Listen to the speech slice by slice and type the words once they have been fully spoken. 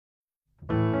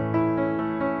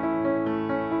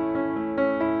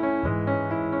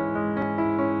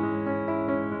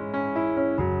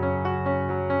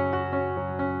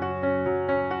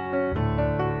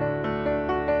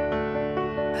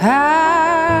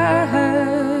I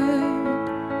heard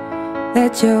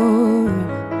that you're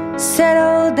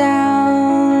settled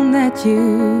down, that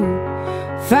you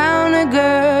found a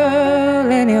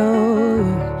girl and you're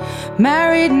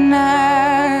married now.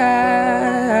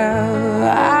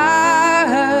 I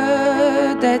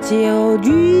heard that your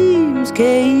dreams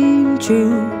came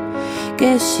true.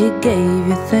 Guess she gave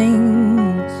you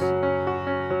things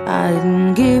I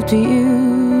didn't give to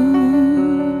you.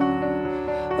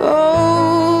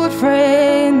 Old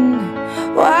friend,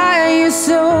 why are you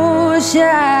so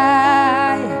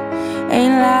shy?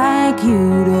 Ain't like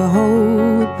you to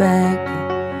hold back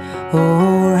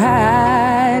or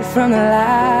hide from the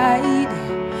light.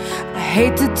 I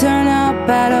hate to turn up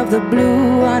out of the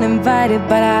blue uninvited,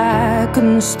 but I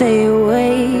couldn't stay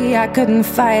away, I couldn't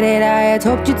fight it. I had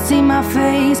hoped you'd see my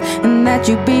face and that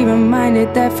you'd be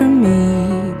reminded that for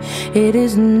me it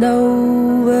isn't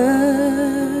over.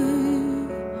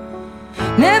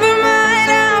 Never mind,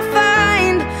 I'll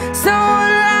find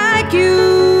someone like you.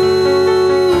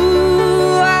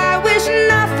 I wish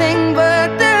nothing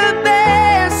but the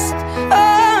best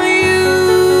for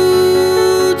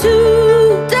you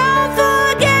too. Don't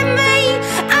forget me,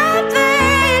 I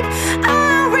beg. I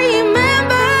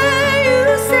remember you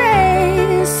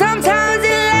say sometimes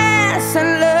it lasts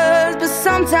and loves, but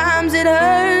sometimes it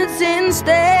hurts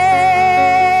instead.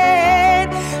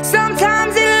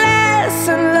 Sometimes it lasts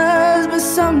and loves, but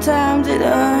sometimes it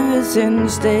hurts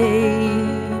instead.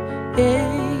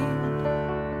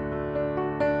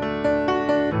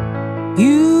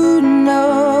 You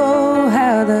know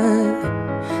how the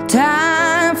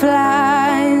time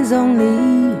flies.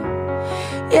 Only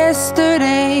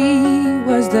yesterday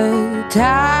was the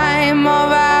time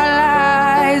of our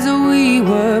lives. We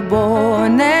were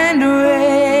born and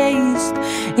raised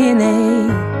in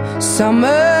a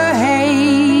summer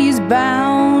haze,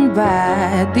 bound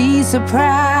by the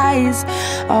surprise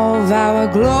of our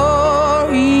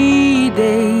glory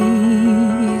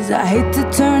days. I hate to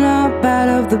turn up out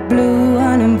of the blue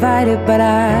uninvited, but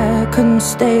I couldn't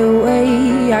stay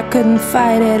away, I couldn't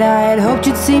fight it. I had hoped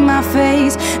you'd see my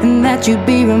face and that you'd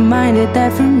be reminded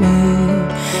that for me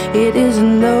it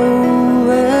isn't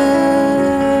over.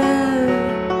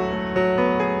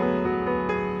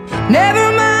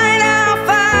 Never mind, I'll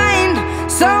find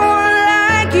someone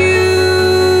like you.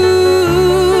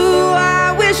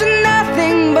 I wish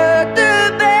nothing but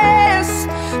the best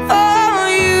for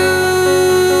you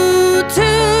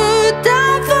too.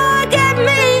 Don't forget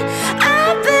me, I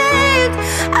beg.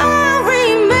 I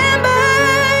remember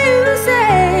you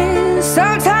say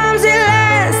sometimes it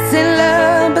lasts in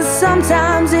love, but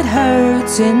sometimes it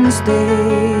hurts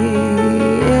instead.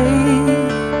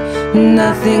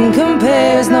 Nothing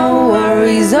compares, no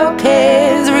worries or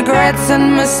cares, regrets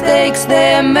and mistakes,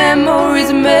 their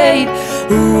memories made.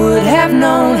 Who would have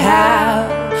known how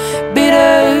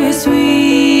bittersweet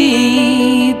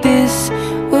this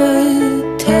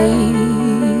would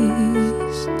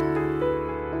taste?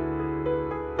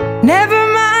 Never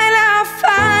mind, I'll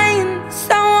find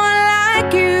someone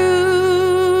like you.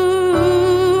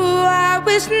 I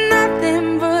wish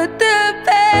nothing but the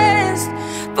best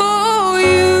for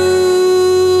you.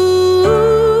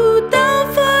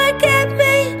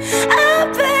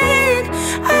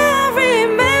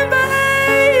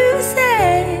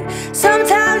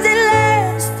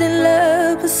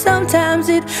 Sometimes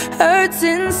it hurts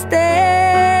instead.